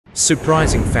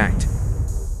Surprising fact.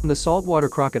 The saltwater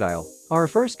crocodile, our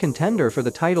first contender for the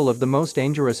title of the most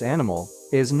dangerous animal,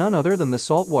 is none other than the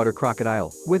saltwater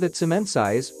crocodile. With its immense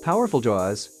size, powerful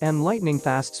jaws, and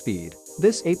lightning-fast speed,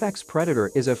 this apex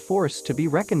predator is a force to be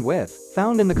reckoned with.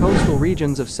 Found in the coastal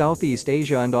regions of Southeast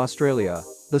Asia and Australia,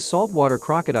 the saltwater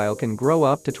crocodile can grow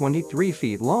up to 23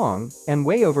 feet long and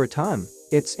weigh over a ton.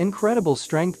 Its incredible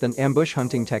strength and ambush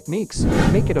hunting techniques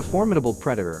make it a formidable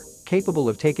predator, capable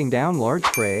of taking down large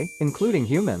prey, including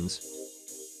humans.